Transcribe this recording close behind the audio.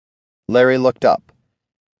Larry looked up.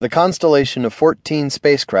 The constellation of 14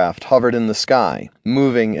 spacecraft hovered in the sky,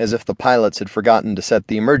 moving as if the pilots had forgotten to set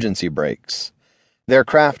the emergency brakes. Their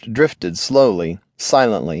craft drifted slowly,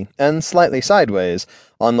 silently, and slightly sideways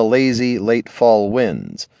on the lazy late-fall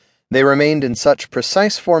winds. They remained in such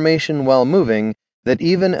precise formation while moving that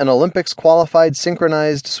even an Olympics-qualified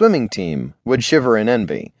synchronized swimming team would shiver in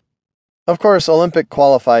envy. Of course,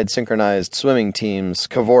 Olympic-qualified synchronized swimming teams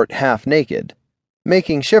cavort half-naked,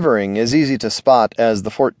 making shivering as easy to spot as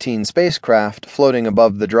the 14 spacecraft floating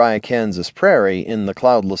above the dry Kansas prairie in the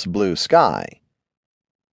cloudless blue sky.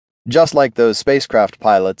 Just like those spacecraft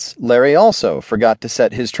pilots, Larry also forgot to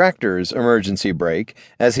set his tractor's emergency brake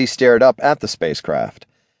as he stared up at the spacecraft.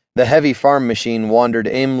 The heavy farm machine wandered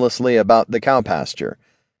aimlessly about the cow pasture.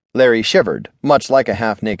 Larry shivered, much like a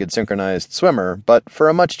half-naked synchronized swimmer, but for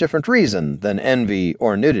a much different reason than envy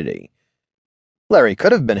or nudity. Larry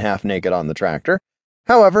could have been half-naked on the tractor.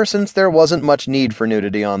 However, since there wasn't much need for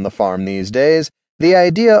nudity on the farm these days, the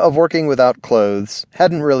idea of working without clothes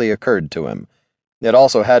hadn't really occurred to him. It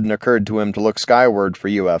also hadn't occurred to him to look skyward for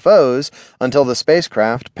UFOs until the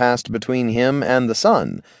spacecraft passed between him and the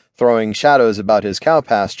sun, throwing shadows about his cow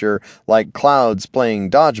pasture like clouds playing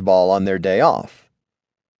dodgeball on their day off.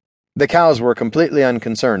 The cows were completely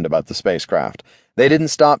unconcerned about the spacecraft. They didn't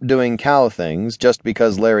stop doing cow things just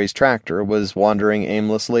because Larry's tractor was wandering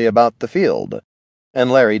aimlessly about the field, and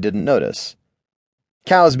Larry didn't notice.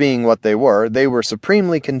 Cows being what they were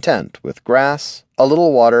supremely content with grass, a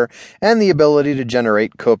little water, and the ability to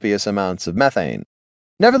generate copious amounts of methane.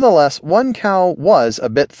 Nevertheless, one cow was a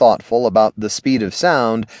bit thoughtful about the speed of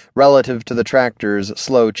sound relative to the tractor's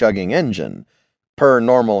slow-chugging engine. Per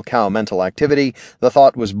normal cow mental activity, the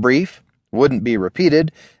thought was brief, wouldn't be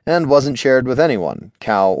repeated, and wasn't shared with anyone,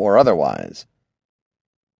 cow or otherwise.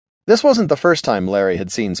 This wasn't the first time Larry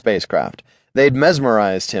had seen spacecraft. They'd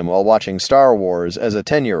mesmerized him while watching Star Wars as a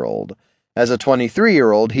 10-year-old. As a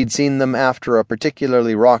 23-year-old, he'd seen them after a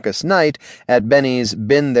particularly raucous night at Benny's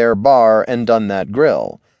Been There Bar and Done That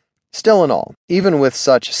Grill. Still in all, even with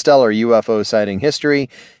such stellar UFO sighting history,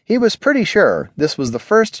 he was pretty sure this was the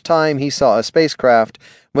first time he saw a spacecraft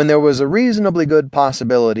when there was a reasonably good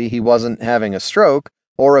possibility he wasn't having a stroke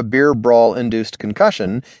or a beer brawl-induced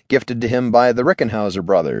concussion gifted to him by the Rickenhauser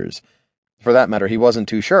brothers. For that matter, he wasn't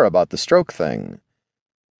too sure about the stroke thing.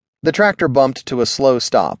 The tractor bumped to a slow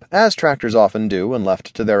stop, as tractors often do when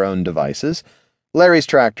left to their own devices. Larry's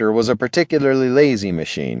tractor was a particularly lazy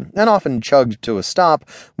machine, and often chugged to a stop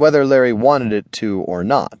whether Larry wanted it to or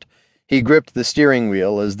not. He gripped the steering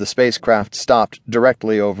wheel as the spacecraft stopped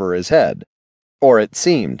directly over his head. Or it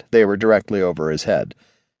seemed they were directly over his head.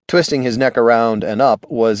 Twisting his neck around and up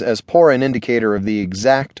was as poor an indicator of the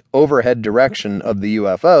exact overhead direction of the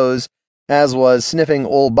UFOs as was sniffing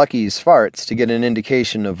old Bucky's farts to get an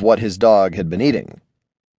indication of what his dog had been eating.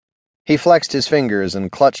 He flexed his fingers and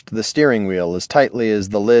clutched the steering wheel as tightly as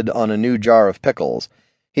the lid on a new jar of pickles.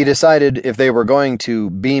 He decided if they were going to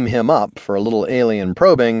beam him up for a little alien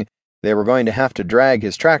probing, they were going to have to drag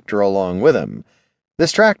his tractor along with him.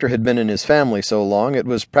 This tractor had been in his family so long it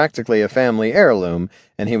was practically a family heirloom,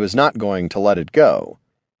 and he was not going to let it go.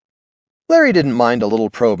 Larry didn't mind a little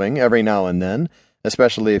probing every now and then,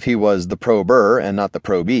 especially if he was the prober and not the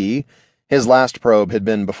probee. His last probe had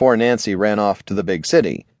been before Nancy ran off to the big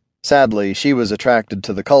city. Sadly, she was attracted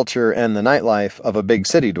to the culture and the nightlife of a big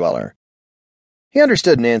city dweller. He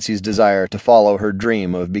understood Nancy's desire to follow her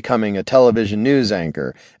dream of becoming a television news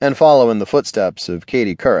anchor and follow in the footsteps of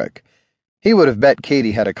Katie Couric. He would have bet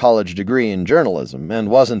Katie had a college degree in journalism and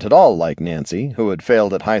wasn't at all like Nancy, who had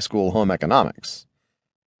failed at high school home economics.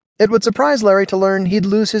 It would surprise Larry to learn he'd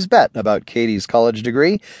lose his bet about Katie's college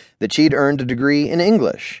degree, that she'd earned a degree in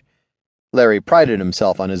English. Larry prided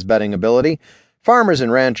himself on his betting ability. Farmers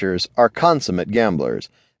and ranchers are consummate gamblers.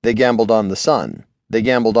 They gambled on the sun. They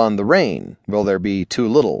gambled on the rain. Will there be too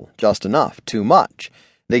little, just enough, too much?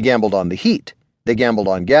 They gambled on the heat. They gambled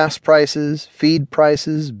on gas prices, feed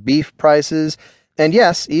prices, beef prices, and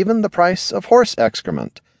yes, even the price of horse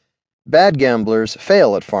excrement. Bad gamblers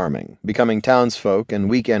fail at farming, becoming townsfolk and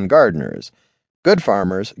weekend gardeners. Good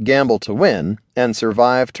farmers gamble to win and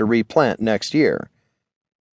survive to replant next year.